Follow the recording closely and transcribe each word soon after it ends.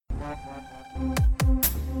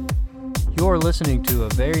You're listening to a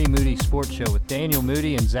Very Moody Sports Show with Daniel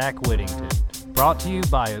Moody and Zach Whittington. Brought to you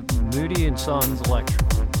by Moody & Sons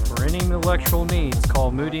Electrical. For any electrical needs,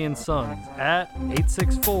 call Moody & Sons at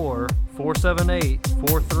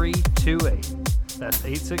 864-478-4328. That's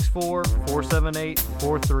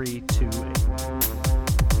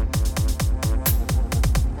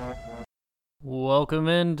 864-478-4328. Welcome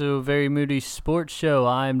into a Very Moody Sports Show.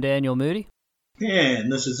 I'm Daniel Moody.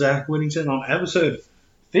 And this is Zach Whittington on episode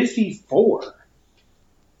 54.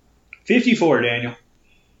 54, Daniel.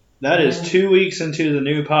 That is 2 weeks into the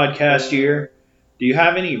new podcast year. Do you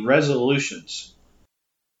have any resolutions?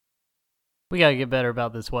 We got to get better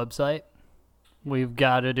about this website. We've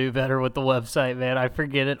got to do better with the website, man. I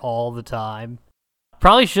forget it all the time.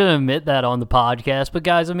 Probably shouldn't admit that on the podcast, but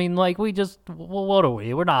guys, I mean, like, what are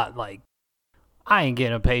we? We're not, like, I ain't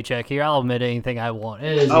getting a paycheck here. I'll admit anything I want.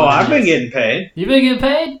 I've been getting paid. You've been getting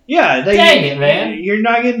paid? Yeah. Dang it, man. You're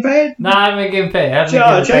not getting paid? No, I haven't been getting paid.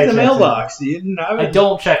 Check the mailbox, dude. I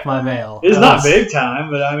don't check my mail. It's not big time,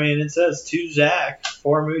 but I mean, it says to Zach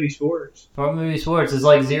for Moody Sports. For Moody Sports, it's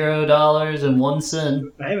like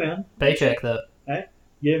 $0.01. Hey, man. Paycheck, though. Hey,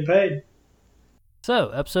 getting paid. So,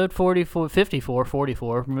 episode 54,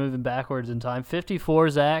 we're moving backwards in time. 54,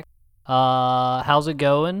 Zach. How's it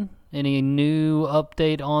going? Any new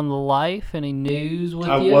update on the life? Any news with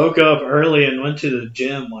you? I woke up early and went to the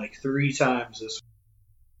gym like 3 times this week.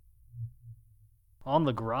 On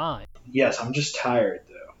the grind. Yes, I'm just tired,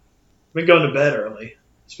 though. I've been going to bed early.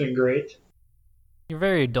 It's been great. You're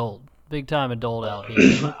very adult. Big time adult out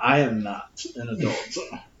here. I am not an adult.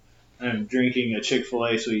 I'm drinking a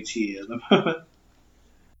Chick-fil-A sweet tea at the moment.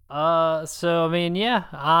 So, I mean, yeah,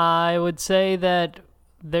 I would say that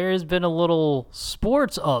there has been a little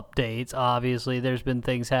sports updates. Obviously, there's been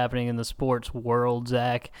things happening in the sports world,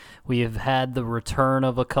 Zach. We have had the return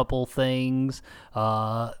of a couple things.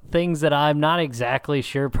 Things that I'm not exactly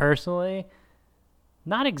sure personally.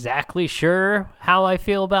 Not exactly sure how I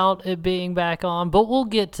feel about it being back on, but we'll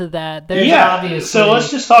get to that. So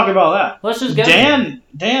let's just talk about that. Let's just go. Dan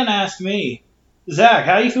asked me, Zach,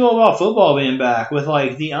 how do you feel about football being back with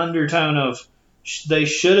like the undertone of they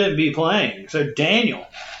shouldn't be playing? So Daniel,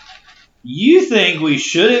 you think we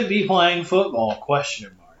shouldn't be playing football?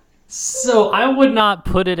 Question mark. So I would not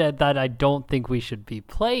put it at that. I don't think we should be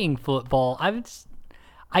playing football. I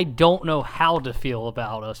don't know how to feel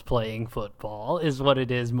about us playing football is what it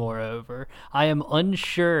is. Moreover, I am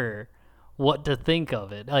unsure what to think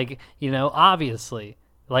of it. Like, obviously,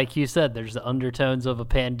 like you said, there's the undertones of a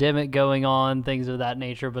pandemic going on, things of that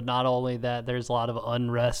nature, but not only that, there's a lot of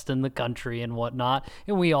unrest in the country and whatnot,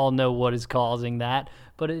 and we all know what is causing that,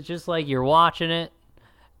 but it's just like you're watching it,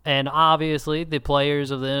 and obviously the players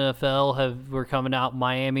of the NFL were coming out.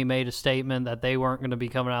 Miami made a statement that they weren't going to be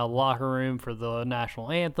coming out of the locker room for the national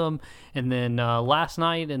anthem, and then last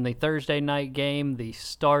night in the Thursday night game, the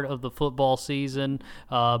start of the football season,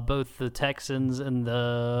 both the Texans and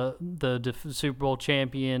the Super Bowl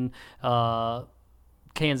champion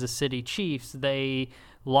Kansas City Chiefs, they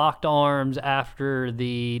locked arms after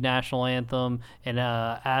the national anthem and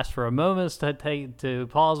asked for a moment to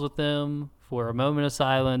pause with them for a moment of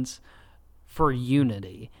silence for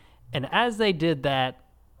unity. And as they did that,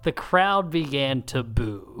 the crowd began to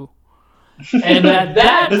boo. And at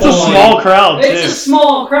that point, a small crowd, too. It's a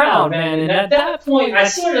small crowd, man. And at that point, I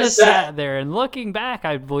sort of sat there. And looking back,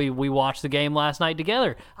 we watched the game last night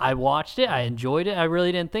together. I watched it. I enjoyed it. I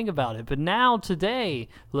really didn't think about it. But now, today,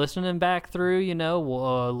 listening back through,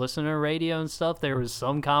 listening to radio and stuff, there was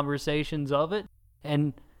some conversations of it.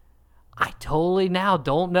 And I totally now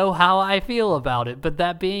don't know how I feel about it. But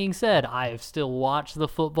that being said, I have still watched the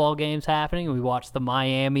football games happening. We watched the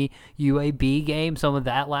Miami UAB game, some of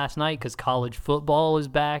that last night, because college football is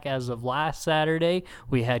back as of last Saturday.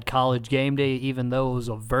 We had college game day, even though it was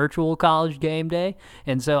a virtual college game day.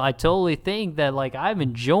 And so I totally think that, like, I'm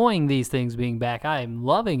enjoying these things being back. I am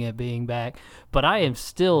loving it being back. But I am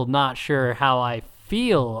still not sure how I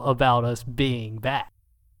feel about us being back.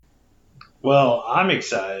 Well, I'm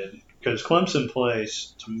excited because Clemson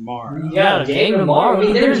plays tomorrow. Yeah, game tomorrow. I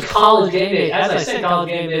mean, there's college game day. As I said, college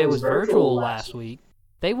game day was virtual last week.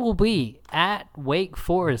 They will be at Wake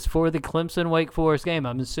Forest for the Clemson-Wake Forest game.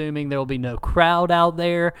 I'm assuming there will be no crowd out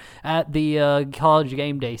there at the college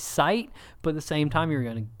game day site, but at the same time, you're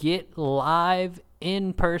going to get live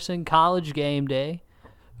in-person college game day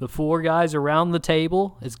the 4 guys around the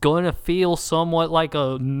table. It's going to feel somewhat like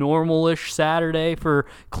a normal-ish Saturday for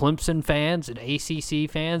Clemson fans and ACC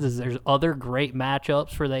fans, as there's other great matchups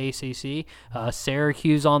for the ACC.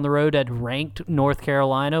 Syracuse on the road at ranked North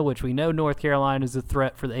Carolina, which we know North Carolina is a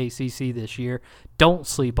threat for the ACC this year. Don't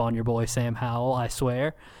sleep on your boy Sam Howell, I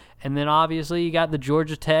swear. And then obviously you got the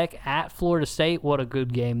Georgia Tech at Florida State. What a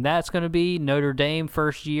good game that's going to be. Notre Dame,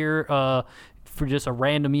 first year for just a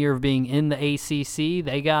random year of being in the ACC.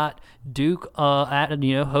 They got Duke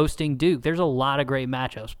hosting Duke. There's a lot of great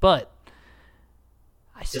matchups, but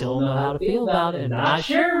I still don't know how to feel about it. Not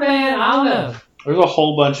sure, man. I don't know. There's a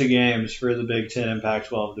whole bunch of games for the Big Ten and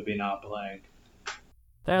Pac-12 to be not playing.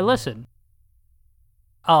 There, listen.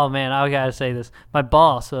 Oh, man, I got to say this. My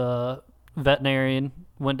boss, veterinarian,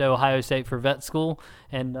 went to Ohio State for vet school,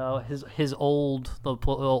 and his old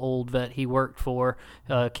vet he worked for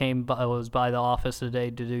was by the office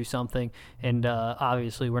today to do something, and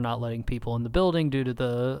obviously we're not letting people in the building due to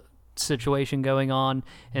the situation going on,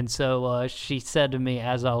 and so she said to me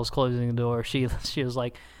as I was closing the door, she was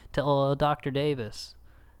like, "Tell Dr. Davis,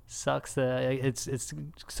 sucks that it's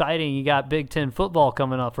exciting. You got Big Ten football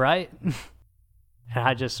coming up, right?" And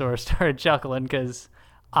I just sort of started chuckling because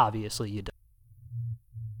obviously you don't.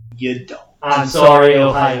 You don't. I'm sorry,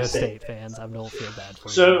 Ohio State fans. I don't feel bad for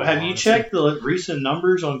you. So, have you checked the recent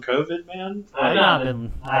numbers on COVID, man? I've not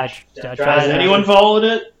been. Has anyone followed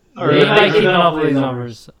it? Or anybody keeping up with these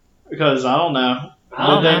numbers? Because I don't know.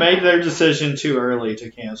 They made their decision too early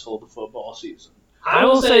to cancel the football season. I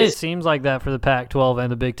will say it seems like that for the Pac-12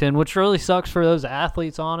 and the Big Ten, which really sucks for those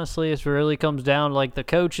athletes, honestly. It really comes down to like the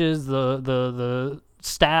coaches, the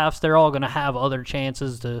staffs, they're all going to have other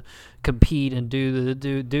chances to compete and do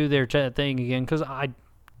their thing again, because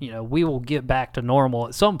we will get back to normal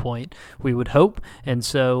at some point, we would hope. And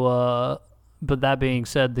so, but that being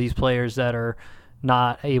said, these players that are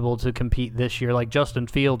not able to compete this year, like Justin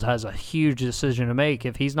Fields has a huge decision to make.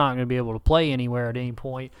 If he's not going to be able to play anywhere at any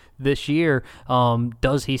point this year,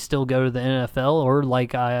 does he still go to the NFL? Or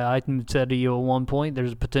like I said to you at one point,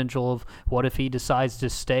 there's a potential of what if he decides to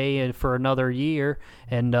stay for another year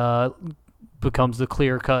and becomes the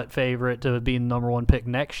clear-cut favorite to be the number 1 pick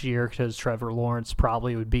next year, because Trevor Lawrence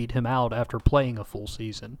probably would beat him out after playing a full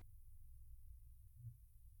season.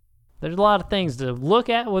 There's a lot of things to look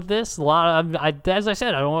at with this. As I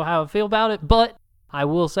said, I don't know how I feel about it, but I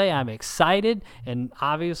will say I'm excited. And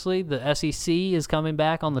obviously, the SEC is coming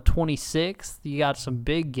back on the 26th. You got some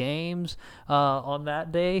big games on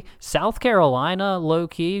that day. South Carolina, low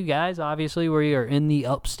key, guys. Obviously, we are in the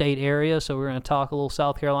upstate area, so we're going to talk a little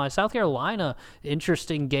South Carolina. South Carolina,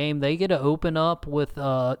 interesting game. They get to open up with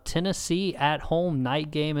Tennessee at home, night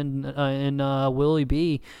game in Willie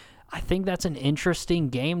B. I think that's an interesting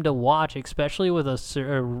game to watch, especially with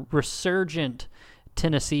a resurgent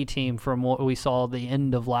Tennessee team from what we saw at the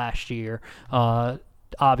end of last year.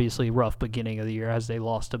 Obviously, rough beginning of the year as they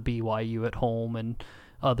lost to BYU at home and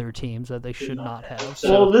other teams that they should not have. So.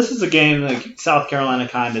 Well, this is a game that South Carolina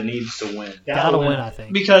kind of needs to win. Gotta win, I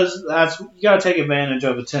think. Because you got to take advantage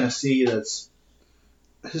of a Tennessee that's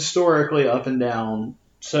historically up and down.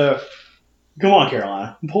 So, come on,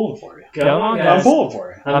 Carolina. I'm pulling for you. Come on, guys. I'm pulling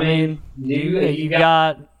for you. I mean, you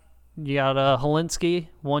got Helinski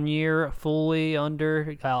 1 year fully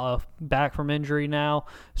under, back from injury now.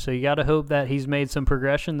 So you got to hope that he's made some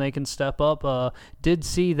progression. They can step up. Did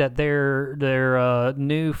see that their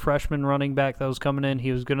new freshman running back that was coming in,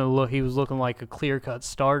 he was looking like a clear-cut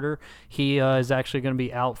starter. He is actually going to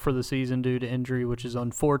be out for the season due to injury, which is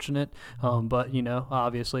unfortunate. But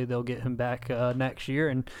obviously they'll get him back next year,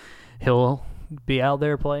 and he'll be out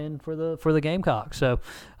there playing for the Gamecocks. So,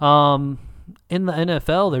 in the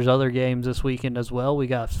NFL, there's other games this weekend as well. We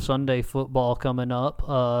got Sunday football coming up.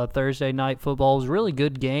 Thursday night football is a really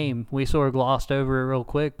good game. We sort of glossed over it real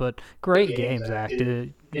quick, but great game, Zach. So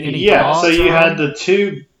you had the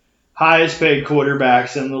 2 highest paid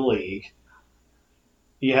quarterbacks in the league.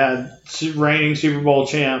 You had reigning Super Bowl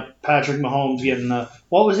champ Patrick Mahomes getting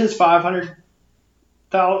what was his 100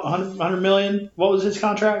 million? What was his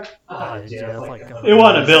contract? It wasn't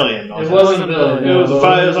 $1 billion. It wasn't $1 billion. It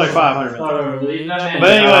was like $500 million. But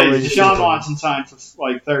anyways, Deshaun Watson signed for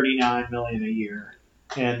like $39 million a year,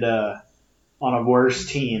 and on a worse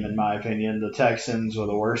team, in my opinion, the Texans with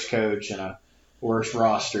a worse coach and a worse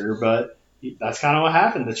roster. But that's kind of what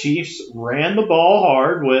happened. The Chiefs ran the ball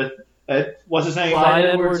hard with what's his name?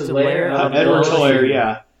 Edwards-Helaire,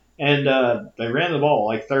 yeah, and they ran the ball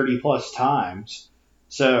like 30 plus times.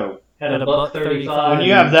 So had a $135. When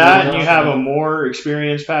you have that and you have a more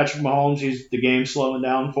experienced Patrick Mahomes, he's the game slowing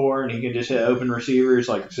down for, and he can just hit open receivers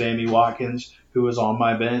like Sammy Watkins, who was on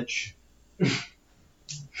my bench.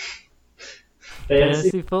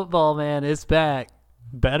 Fantasy football, man, it's back.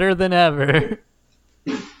 Better than ever.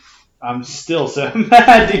 I'm still so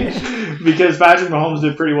mad, dude, because Patrick Mahomes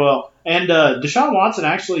did pretty well. And Deshaun Watson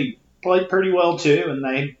actually played pretty well, too, and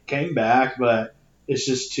they came back, but it's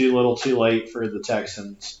just too little too late for the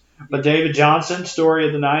Texans. But David Johnson, story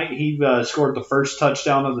of the night, he scored the first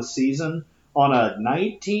touchdown of the season on a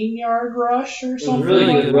 19-yard rush or something.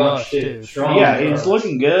 Really good rush, too. Yeah, he's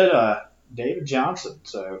looking good. David Johnson,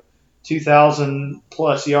 so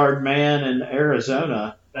 2,000-plus yard man in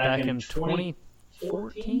Arizona. Back in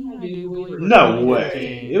 2014, I do believe. No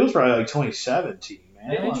way. It was probably like 2017, man.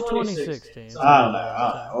 Maybe 2016. I don't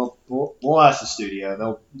know. We'll ask the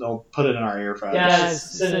studio. They'll put it in our earphones.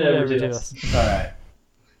 Guys, send it over to us. All right.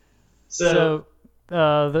 So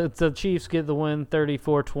the Chiefs get the win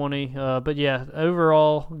 34-20. But yeah,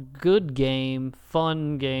 overall, good game,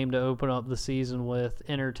 fun game to open up the season with,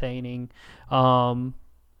 entertaining. I'm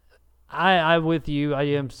with you.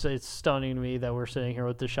 It's stunning to me that we're sitting here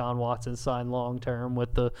with Deshaun Watson signed long term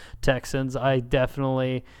with the Texans. I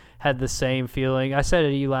definitely had the same feeling. I said it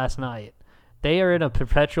to you last night. They are in a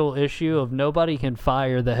perpetual issue of nobody can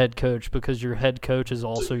fire the head coach because your head coach is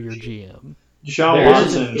also your GM. Deshaun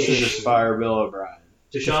Watson should just fire Bill O'Brien.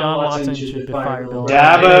 Deshaun Watson should fire Bill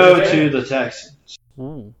O'Brien. Dabo to the Texans.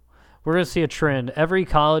 Ooh. We're going to see a trend. Every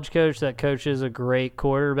college coach that coaches a great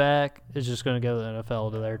quarterback is just going to go to the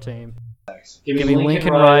NFL to their team. Give me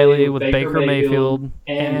Lincoln Riley with Baker Mayfield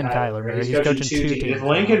and Kyler Murray. He's coaching two teams. If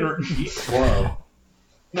Lincoln, whoa.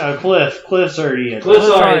 No, Cliff's already in. Cliff's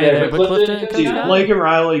already in. Dude, Lincoln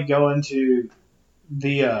Riley going to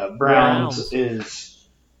the Browns is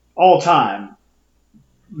all-time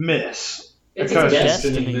miss. It's a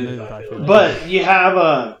destiny move, I feel like. But you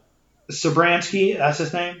have Sobransky, that's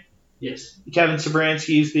his name? Yes. Kevin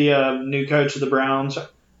Sobransky is the new coach of the Browns,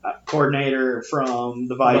 coordinator from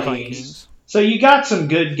the Vikings. So you got some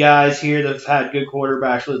good guys here that have had good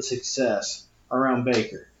quarterbacks with success around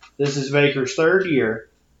Baker. This is Baker's third year,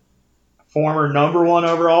 former number 1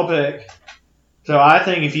 overall pick. So I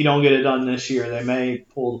think if you don't get it done this year, they may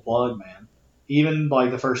pull the plug, man. Even like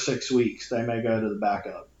the first 6 weeks, they may go to the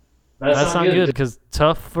backup. That's not good because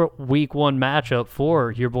tough week 1 matchup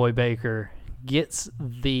for your boy Baker. Gets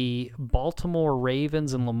the Baltimore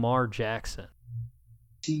Ravens and Lamar Jackson.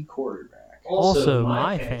 Quarterback. Also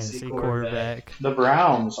my fantasy quarterback. The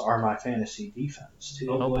Browns are my fantasy defense,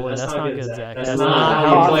 too. Oh boy, that's not good, Zach. That's not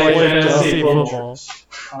how you play fantasy football.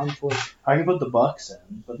 I can put the Bucks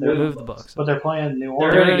in, but move the Bucks. But they're playing New They're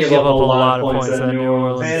Orleans. going to give up a lot of points to that New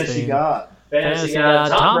Orleans Fantasy team. God. Fantasy God.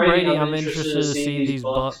 Tom Brady, I'm interested to see these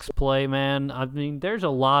Bucks play, man. I mean, there's a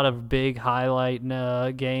lot of big highlight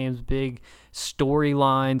games, big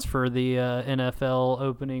storylines for the NFL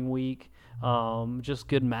opening week. Just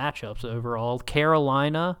good matchups overall.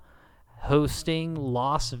 Carolina hosting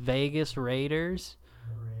Las Vegas Raiders.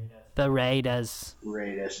 The Raiders.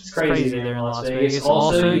 It's Crazy they're in Las Vegas.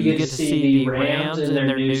 Also, you get to see the Rams in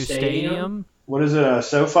their new stadium. What is it,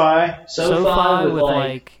 SoFi? SoFi with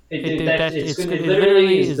like... It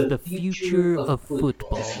literally is the future of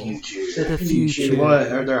football. The future.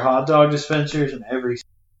 What? Are there hot dog dispensers in every...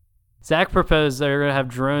 Zach proposed they're going to have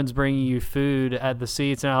drones bringing you food at the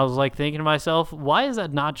seats, and I was like thinking to myself, why is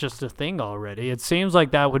that not just a thing already? It seems like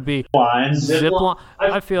that would be zip line.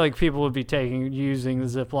 I feel like people would be using the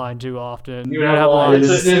zip line too often. You have a lot of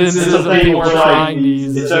instances of people trying to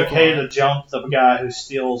use it's okay to jump the guy who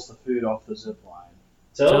steals the food off the zip line.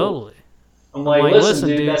 Totally. I'm like, listen,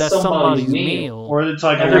 dude, that's somebody's meal. Or it's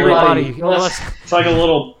like it's like a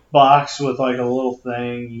little box with like a little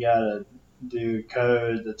thing. You gotta do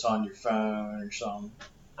code that's on your phone or something.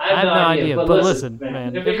 I have no idea, but listen,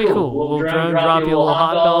 man, it'd be cool. We'll drone drop you a little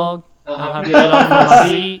hot dog. I'll have to get up on my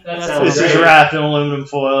seat. It's just wrapped in aluminum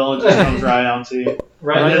foil and just comes right onto you.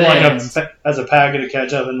 Right then has a packet of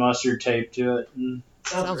ketchup and mustard taped to it.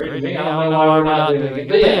 Sounds great. I don't know why we're not doing it.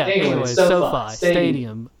 But yeah, anyway, SoFi,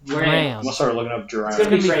 Stadium, Rams. I'll start looking up drones. It's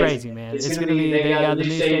going to be crazy, man. It's going to be, they got the new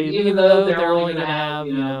stadium, even though they're only going to have,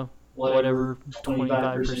 whatever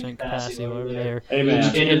 25% capacity over there. Hey, man.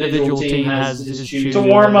 Each individual team has his It's a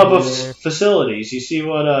warm up of facilities. You see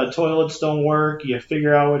what toilets don't work. You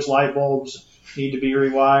figure out which light bulbs need to be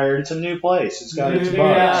rewired. It's a new place. It's got its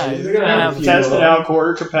bugs. Test it out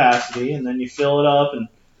quarter capacity, and then you fill it up and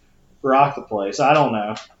rock the place. I don't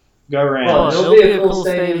know. Go Rams. Well, it'll be a cool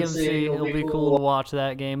stadium to see. It'll be cool to watch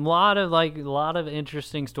that game. A lot of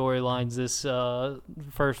interesting storylines this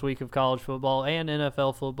first week of college football and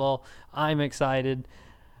NFL football. I'm excited.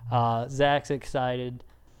 Zach's excited.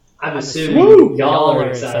 I'm assuming y'all are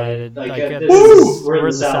excited. We're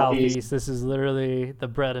the Southeast. This is literally the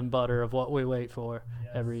bread and butter of what we wait for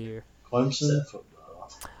every year. Clemson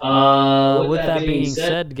football. With that being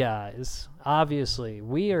said, guys, obviously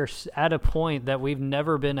we are at a point that we've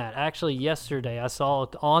never been at. Actually, yesterday I saw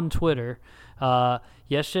it on Twitter.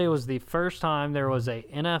 Yesterday was the first time there was a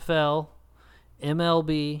NFL,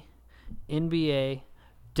 MLB, NBA,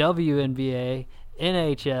 WNBA,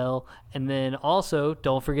 NHL, and then also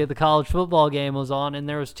don't forget the college football game was on, and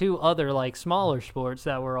there was 2 other like smaller sports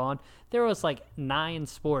that were on. There was like 9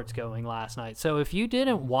 sports going last night. So if you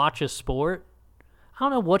didn't watch a sport, I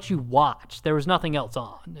don't know what you watched. There was nothing else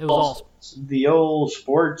on. It was all the old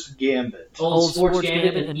sports gambit. Old sports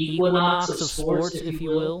gambit, an equinox of sports, if you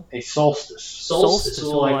will. A solstice. Solstice.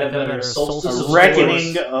 We'll like that better. Solstice. A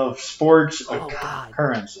reckoning of sports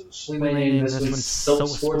occurrences. We may name this one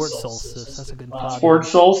Sports Solstice. That's a good podcast. Sports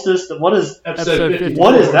solstice. What is episode 50?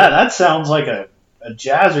 What is that? That sounds like a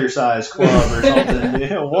jazzercise club or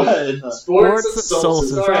something. What? Sports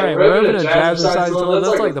Solstice. All right, we're moving to jazzercise club.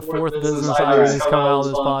 That's like the 4th business idea that's come out of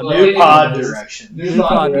this pod. New pod direction. New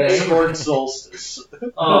pod direction. Sports solstice.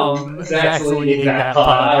 Zach's leading that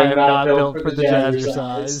pod. I am not built for the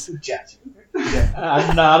jazzercise. Jazz.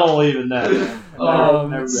 I don't even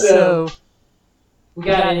know. So we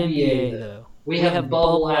got NBA though. We have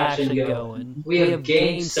bubble action going. We have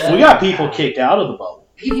game 7. We got people kicked out of the bubble.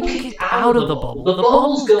 People kicked out of the bubble. The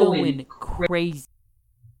bubble's going crazy.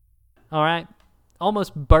 All right,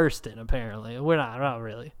 almost bursting. Apparently, we're not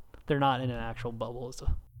really. They're not in an actual bubble. So.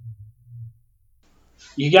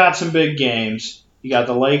 You got some big games. You got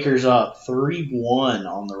the Lakers up 3-1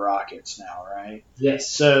 on the Rockets now, right?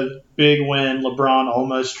 Yes. So big win. LeBron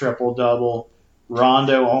almost triple double.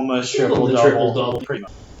 Rondo almost triple double. Pretty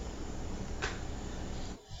much.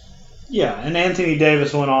 Yeah, and Anthony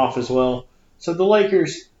Davis went off as well. So the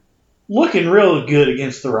Lakers looking real good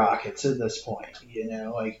against the Rockets at this point. You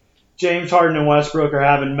know, like James Harden and Westbrook are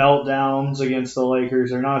having meltdowns against the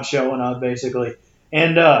Lakers. They're not showing up, basically.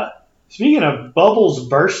 And speaking of bubbles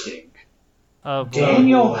bursting,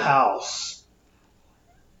 Daniel House.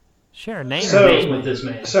 Share a name with this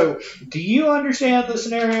man. So, do you understand the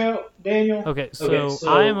scenario, Daniel? Okay, so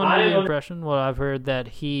I am under the impression, what I've heard, that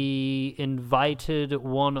he invited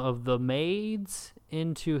one of the maids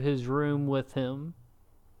into his room with him.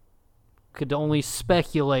 Could only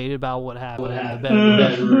speculate about what happened in the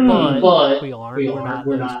bedroom, but we aren't.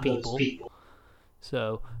 We're not those people.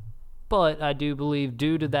 So, but I do believe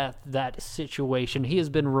due to that situation, he has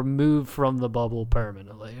been removed from the bubble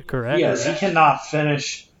permanently, correct? Yes, he cannot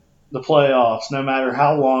finish the playoffs no matter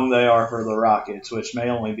how long they are for the Rockets, which may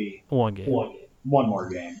only be one game. One more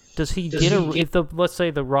game. Does he let's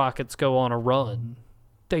say the Rockets go on a run,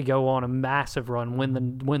 they go on a massive run,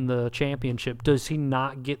 win the championship, does he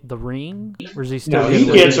not get the ring? Or is he still he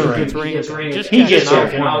gets a ring. He gets a ring. He gets a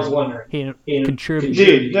ring. I was wondering. He contributes.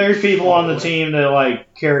 Dude, there's people on the team that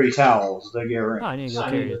like carry towels. They get rings. I need to go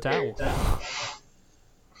carry a towel.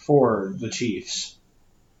 For the Chiefs.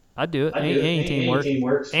 I'd do it. Any team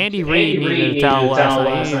works. Andy Reid needed a towel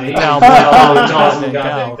last night. How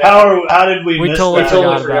did we miss that?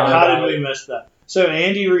 How did we miss that? So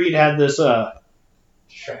Andy Reid had this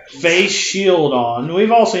face shield on.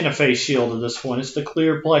 We've all seen a face shield at this point. It's the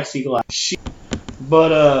clear plexiglass shield.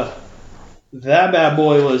 But that bad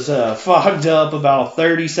boy was fogged up about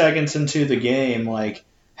 30 seconds into the game, like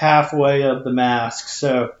halfway up the mask.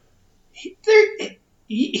 So he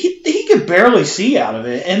could barely see out of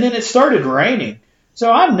it, and then it started raining.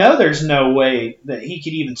 So I know there's no way that he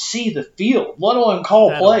could even see the field, let alone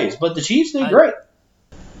call plays. But the Chiefs did great.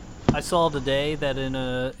 I saw today that in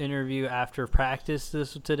an interview after practice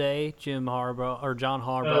today, John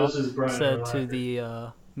Harbaugh said to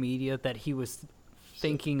the media that he was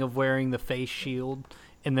thinking of wearing the face shield,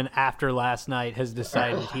 and then after last night has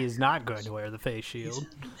decided he is not going to wear the face shield.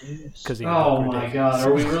 Oh my God!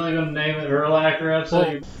 Are we really going to name it Urlacher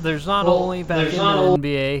episode? Well, there's not only back in the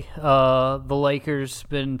NBA, the Lakers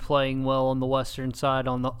been playing well on the Western side.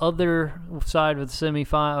 On the other side of the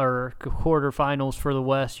semifinal or quarterfinals for the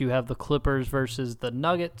West, you have the Clippers versus the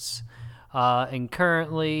Nuggets. And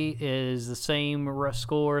currently is the same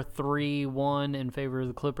score, 3-1 in favor of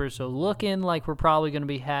the Clippers. So looking like we're probably going to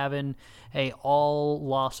be having a all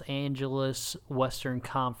Los Angeles Western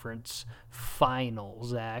Conference final.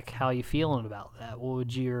 Zach, how you feeling about that?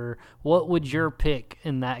 What would your pick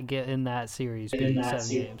in that series be? In 7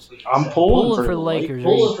 games. I'm pulling for the Lakers.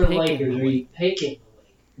 Pulling for the Lakers. Are you picking the Lakers?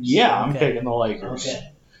 Yeah, I'm picking the Lakers.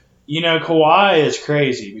 Okay. You know, Kawhi is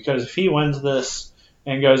crazy because if he wins this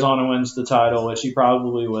and goes on and wins the title, which he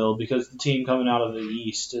probably will, because the team coming out of the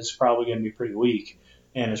East is probably going to be pretty weak,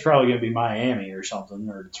 and it's probably going to be Miami or something,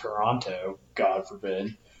 or Toronto, God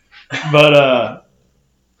forbid. But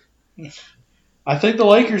I think the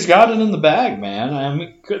Lakers got it in the bag, man. I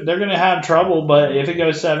mean, they're going to have trouble, but if it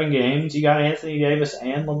goes 7 games, you got Anthony Davis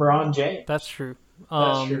and LeBron James. That's true.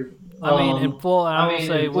 That's true. I mean, in full, I will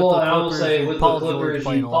say with the Clippers, Paul George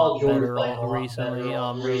playing a lot better recently.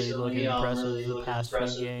 Really looking impressive the past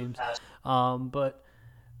few games. But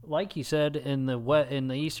like you said, in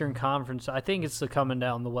the Eastern Conference, I think it's coming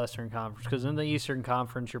down the Western Conference, because in the Eastern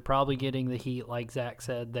Conference, you're probably getting the Heat, like Zach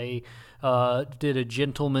said. They did a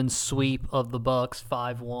gentleman's sweep of the Bucks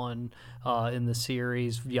 5-1 in the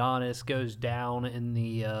series. Giannis goes down in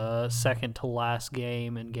the second to last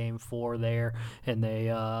game in Game 4 there, and they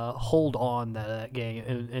hold on that game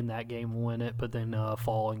in that game, win it, but then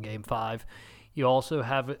fall in Game 5. You also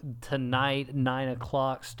have tonight, 9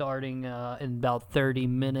 o'clock, starting in about 30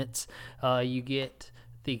 minutes. You get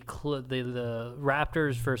the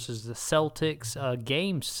Raptors versus the Celtics.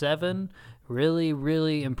 Game 7, really,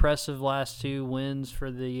 really impressive last 2 wins for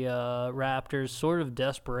the Raptors. Sort of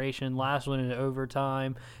desperation. Last one in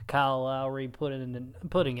overtime. Kyle Lowry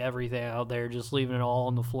putting everything out there, just leaving it all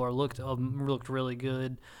on the floor. Looked really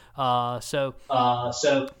good. But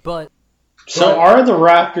So are the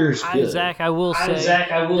Raptors good? Zach, I will say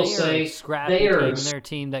they are a scrappy team. They're a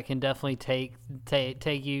team that can definitely take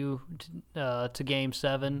you to Game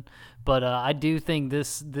 7. But I do think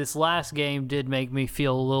this last game did make me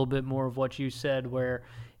feel a little bit more of what you said, where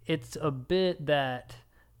it's a bit that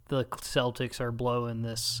the Celtics are blowing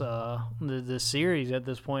this series at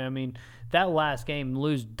this point. I mean, that last game,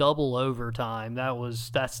 lose double overtime,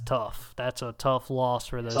 that's tough. That's a tough loss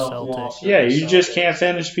for the Celtics. Yeah, you just can't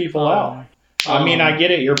finish people out. I mean, I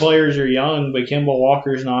get it. Your players are young, but Kemba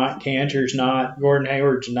Walker's not, Cantor's not, Gordon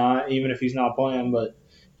Hayward's not, even if he's not playing. But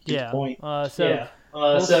yeah, point. We'll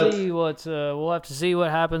have to see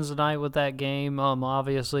what happens tonight with that game.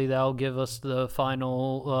 Obviously, that'll give us the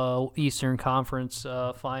final Eastern Conference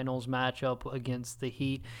Finals matchup against the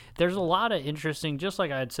Heat. There's a lot of interesting, just like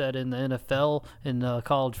I had said in the NFL and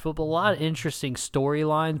college football, a lot of interesting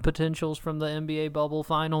storyline potentials from the NBA bubble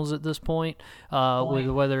finals at this point. With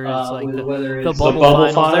whether it's the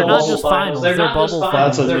bubble finals, they're not just finals, they're bubble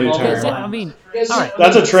finals. That's a new term. I mean, all right,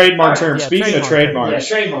 that's a trademark term. Speaking of trademarks,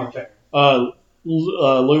 trademark term.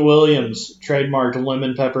 Lou Williams trademarked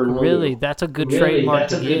lemon pepper Lou. Really, that's a good trademark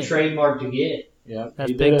to get. Yeah,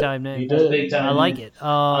 that's big time name. That's big time. I like it.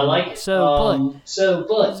 But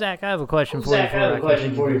Zach, I have a question for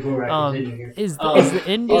you before I continue here. Is the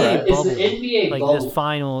NBA bubble, like this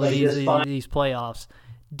final, these playoffs,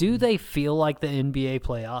 do they feel like the NBA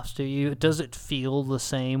playoffs to you? Does it feel the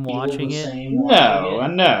same watching it?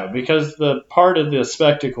 No, because the part of the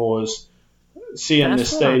spectacle is seeing the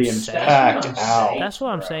stadiums packed out. That's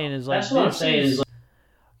what I'm saying.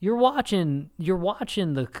 You're watching the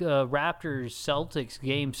Raptors Celtics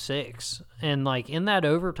Game 6, and like in that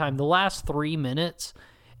overtime, the last 3 minutes,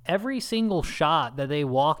 every single shot that they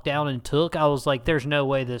walked down and took, I was like, there's no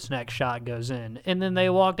way this next shot goes in. And then they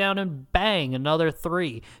walk down and bang, another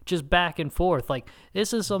 3, just back and forth. Like,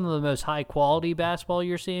 this is some of the most high-quality basketball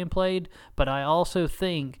you're seeing played, but I also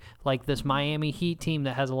think, like, this Miami Heat team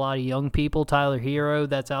that has a lot of young people, Tyler Hero,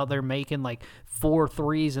 that's out there making, like, 4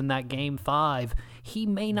 threes in that Game 5, he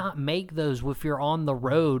may not make those if you're on the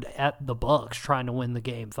road at the Bucks trying to win the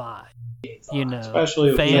Game 5. You know,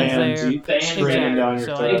 especially with fans there. Screaming down your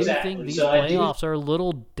throat. I do think these playoffs are a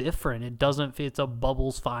little different. It doesn't fit. It's a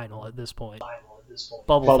bubbles final at this point.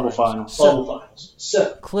 Bubble finals.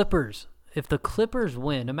 So Clippers. If the Clippers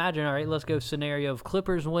win, imagine, all right, let's go scenario. If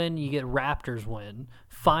Clippers win, you get Raptors win.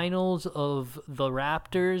 Finals of the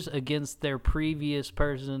Raptors against their previous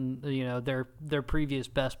person, you know, their previous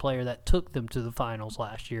best player that took them to the finals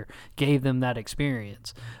last year, gave them that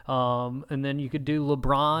experience. And then you could do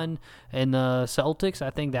LeBron and the Celtics.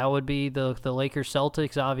 I think that would be the Lakers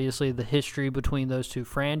Celtics, obviously the history between those two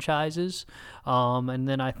franchises. And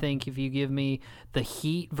then I think if you give me the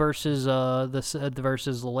Heat versus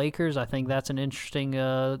the Lakers, I think that's an interesting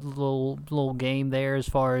little game there as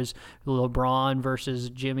far as LeBron versus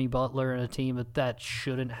Jimmy Butler and a team that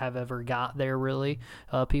shouldn't have ever got there, really,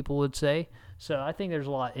 people would say. So I think there's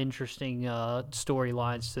a lot of interesting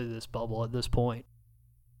storylines to this bubble at this point.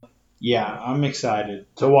 Yeah, I'm excited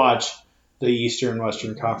to watch the Eastern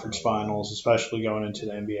Western Conference Finals, especially going into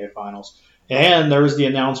the NBA Finals. And there was the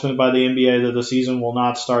announcement by the NBA that the season will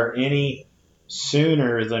not start any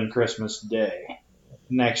sooner than Christmas Day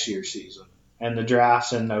next year's season. And the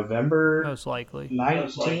draft's in November. Most likely.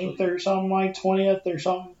 19th or something, like 20th or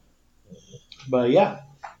something. But yeah,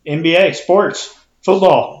 NBA, sports,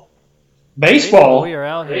 football, baseball. We are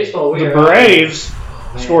out here. The Braves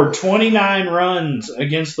Scored 29 runs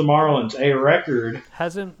against the Marlins, a record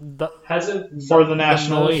for the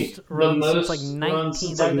National League. The most runs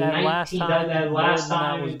since like 19. That last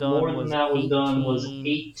time more than that was done was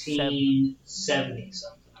 1870 something.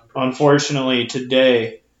 Unfortunately,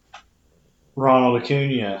 today, Ronald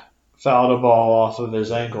Acuna fouled a ball off of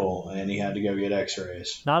his ankle, and he had to go get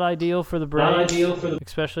x-rays. Not ideal for the Braves,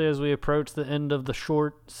 especially as we approach the end of the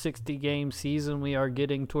short 60-game season. We are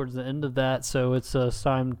getting towards the end of that, so it's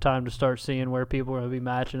time to start seeing where people are going to be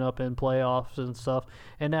matching up in playoffs and stuff.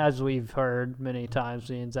 And as we've heard many times,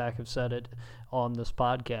 me and Zach have said it on this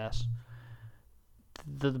podcast,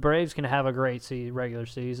 the Braves can have a great regular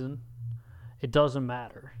season. It doesn't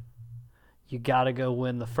matter. You got to go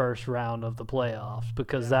win the first round of the playoffs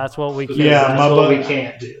because that's what we can do. Yeah, that's what we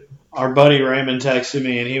can't do. Our buddy Raymond texted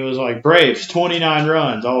me, and he was like, Braves, 29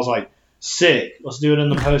 runs. I was like, sick. Let's do it in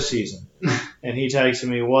the postseason. And he texted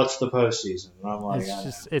me, what's the postseason? And I'm like,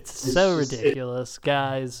 it's so ridiculous.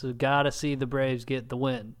 Guys, we got to see the Braves get the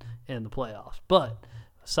win in the playoffs. But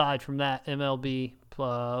aside from that, MLB,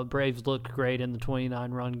 Braves looked great in the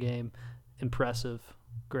 29-run game. Impressive.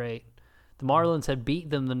 Great. The Marlins had beat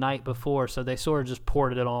them the night before, so they sort of just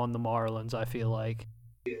poured it on the Marlins, I feel like.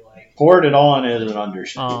 Poured it on is an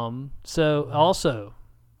understatement. So, also,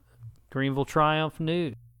 Greenville Triumph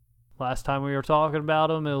news. Last time we were talking about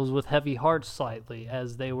them, it was with heavy hearts slightly,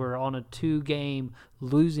 as they were on a 2-game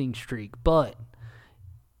losing streak. But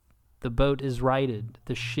the boat is righted.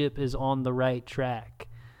 The ship is on the right track.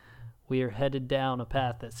 We are headed down a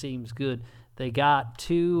path that seems good. They got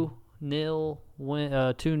 2-0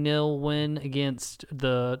 win against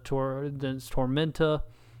the Tormenta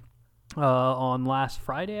on last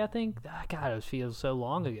Friday, I think. God, it feels so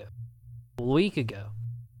long ago. A week ago.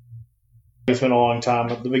 It's been a long time.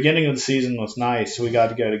 But the beginning of the season was nice. We got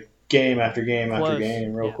to go to game after game after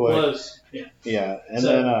game real quick. Yeah.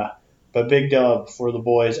 And but big dub for the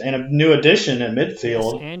boys. And a new addition at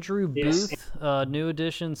midfield. Yes, Andrew Booth, new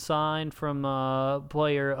addition signed from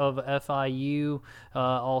player of FIU.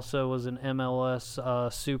 Also was an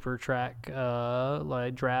MLS super track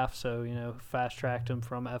draft. So, fast-tracked him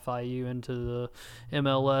from FIU into the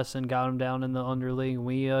MLS and got him down in the underleague.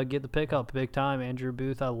 We get the pickup big time. Andrew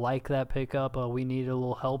Booth, I like that pickup. We needed a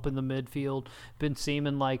little help in the midfield. Been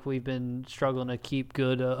seeming like we've been struggling to keep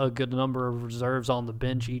a good number of reserves on the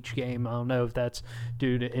bench each game. I don't know if that's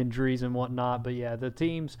due to injuries and whatnot, but yeah, the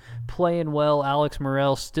team's playing well. Alex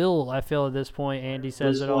Morel still, I feel at this point, Andy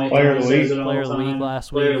says it all. Player of the league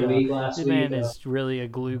last week. This man is really a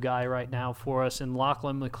glue guy right now for us. And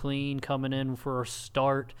Lachlan McLean coming in for a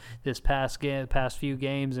start this past few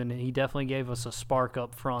games, and he definitely gave us a spark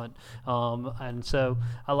up front. And so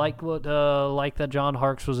I like that John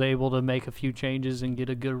Harkes was able to make a few changes and get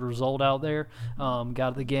a good result out there.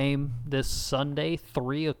 Got the game this Sunday,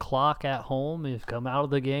 3:00 at home. Come out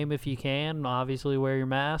of the game if you can. Obviously wear your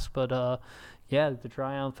mask, but the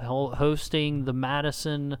Triumph hosting the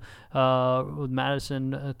Madison from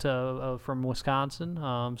Wisconsin.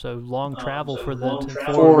 So long travel for the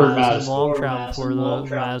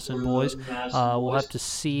Madison boys. We'll have to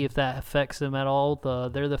see if that affects them at all.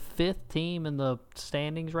 They're the 5th team in the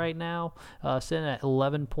standings right now, sitting at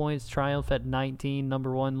 11 points. Triumph at 19,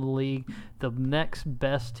 number 1 in the league. The next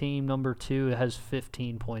best team, number 2, has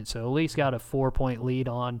 15 points. So at least got a 4-point lead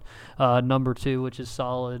on number 2, which is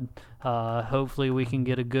solid. Hopefully we can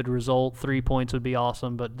get a good result. 3 points would be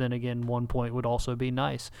awesome, but then again, 1 point would also be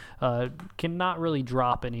nice. Cannot really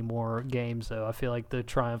drop any more games, though. I feel like the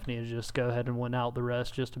Triumph need to just go ahead and win out the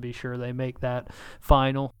rest just to be sure they make that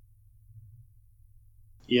final.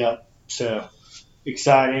 Yeah, so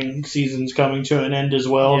exciting. Season's coming to an end as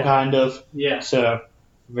well, kind of. Yeah. So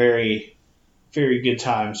very, very good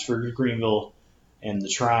times for Greenville and the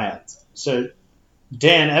Triumph. So,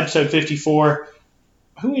 Dan, episode 54.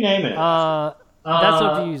 Who we naming it? That's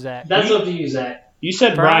up to you, Zach. That's up to you, Zach. You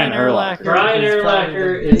said Brian Urlacher. Brian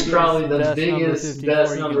Urlacher is probably the biggest,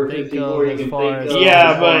 best number 54 you can think of.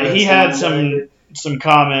 Yeah, but he had some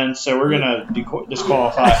comments, so we're going to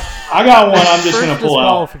disqualify. I got one I'm just going to pull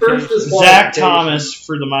out. Zach Thomas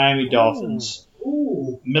for the Miami Dolphins.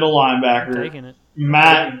 Ooh. Middle linebacker. Taking it.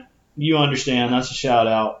 Matt, you understand. That's a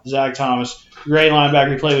shout-out. Zach Thomas, great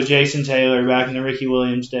linebacker. He played with Jason Taylor back in the Ricky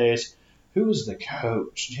Williams days. Who was the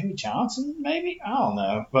coach? Jimmy Johnson, maybe? I don't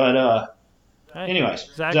know. But anyways,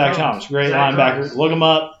 Zach Thomas, great linebacker. Look him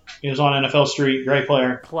up. He was on NFL Street. Great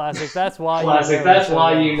player. Classic. That's why.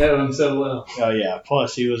 You know him so well. Oh yeah.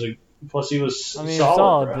 Plus he was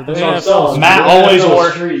solid. Solid. Matt always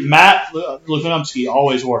wore. Matt Lukanovsky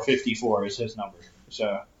always wore 54 as his number.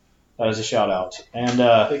 So That is a shout out. And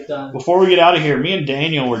Big time. before we get out of here, me and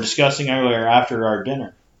Daniel were discussing earlier after our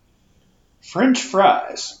dinner. French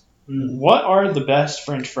fries. What are the best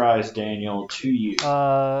French fries, Daniel, to you?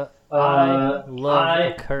 I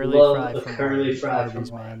love a curly fry from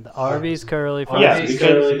Arby's, man. The Arby's curly fries. Yeah, Arby's because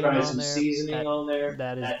curly fries, some seasoning on there.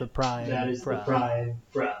 That is the prime. That is the prime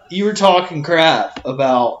fry. You were talking crap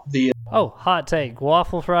about the... Oh, hot take.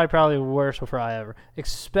 Waffle fry, probably the worst fry ever.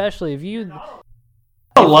 Especially if you...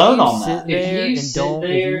 alone on sit that. there If you and sit don't,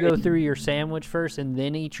 there if you go through your sandwich first and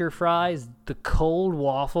then eat your fries, the cold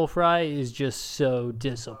waffle fry is just so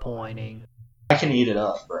disappointing. I can eat it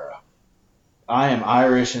up, bro. I am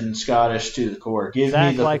Irish and Scottish to the core. Give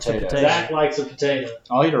Zach me the likes a potato. potato. Zach likes a potato.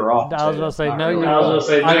 I'll eat a raw potato. I was going to say, Not no, really. you're I was wrong. gonna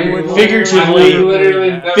say, no,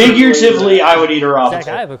 you're Figuratively, I would eat a raw Zach,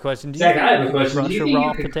 potato. I have a question. Do you Zach, think I have a you question. crush Do you a think raw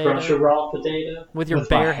you could potato crush a raw potato? with your With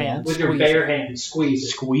my bare hand? hands? With your squeeze bare it? hand, squeeze it.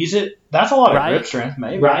 Squeeze it? That's a lot of Right? grip strength,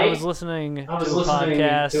 maybe. Right? I was listening to a listening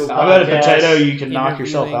podcast. to a I bet a podcast potato you can knock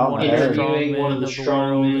yourself out in the head. interviewing one of the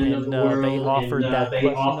strongmen of the world, they offered and that they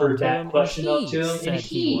question offered up to that him, question and up to him, and said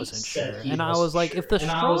he wasn't said sure. he And I wasn't was like, if the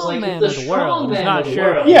And I was like, strong if man the of the world strong is man not of the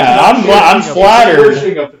sure, world Yeah, I'm flattered.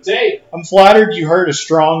 Pushing a potato. I'm flattered you heard a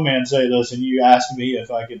strong man say this and you asked me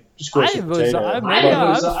if I could squish a potato. I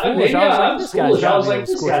was foolish. I was like,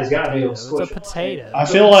 this guy's got to be able to squish squish a potato. I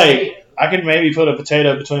feel like I could maybe put a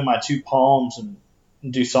potato between my two palms and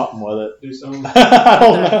do something with it. Do something. I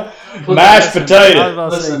don't know. Mashed potato.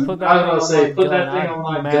 Listen, put I was that gonna say, put that gun, thing on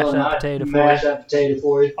my mash gun. that I'd potato for mash you. that potato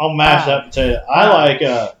for you. I'll mash that potato.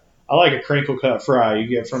 I like a crinkle cut fry you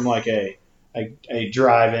get from like a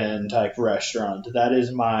drive-in type restaurant. That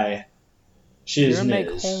is my You're gonna make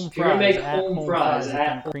shizness. home You're gonna make fries. home fries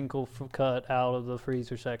and crinkle cut out of the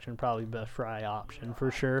freezer section. Probably best fry option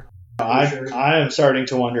for sure. I am starting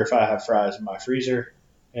to wonder if I have fries in my freezer,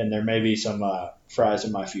 and there may be some fries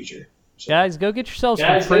in my future. So, Guys, go get yourselves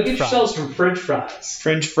Guys, some go French get fries. yourselves some French fries.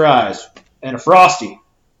 French fries and a Frosty.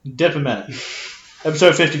 Dip them in it.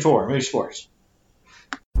 Episode 54, Moody Sports.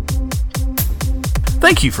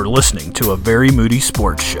 Thank you for listening to a Very Moody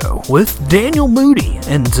Sports Show with Daniel Moody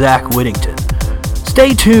and Zach Whittington.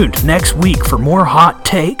 Stay tuned next week for more hot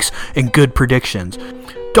takes and good predictions.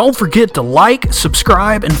 Don't forget to like,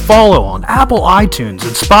 subscribe, and follow on Apple iTunes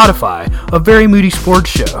and Spotify, A Very Moody Sports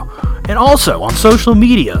Show. And also on social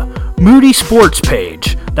media, Moody Sports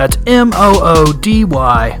Page. That's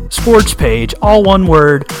MOODY Sports Page, all one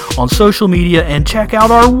word, on social media. And check out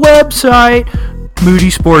our website,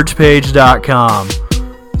 moodysportspage.com.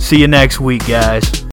 See you next week, guys.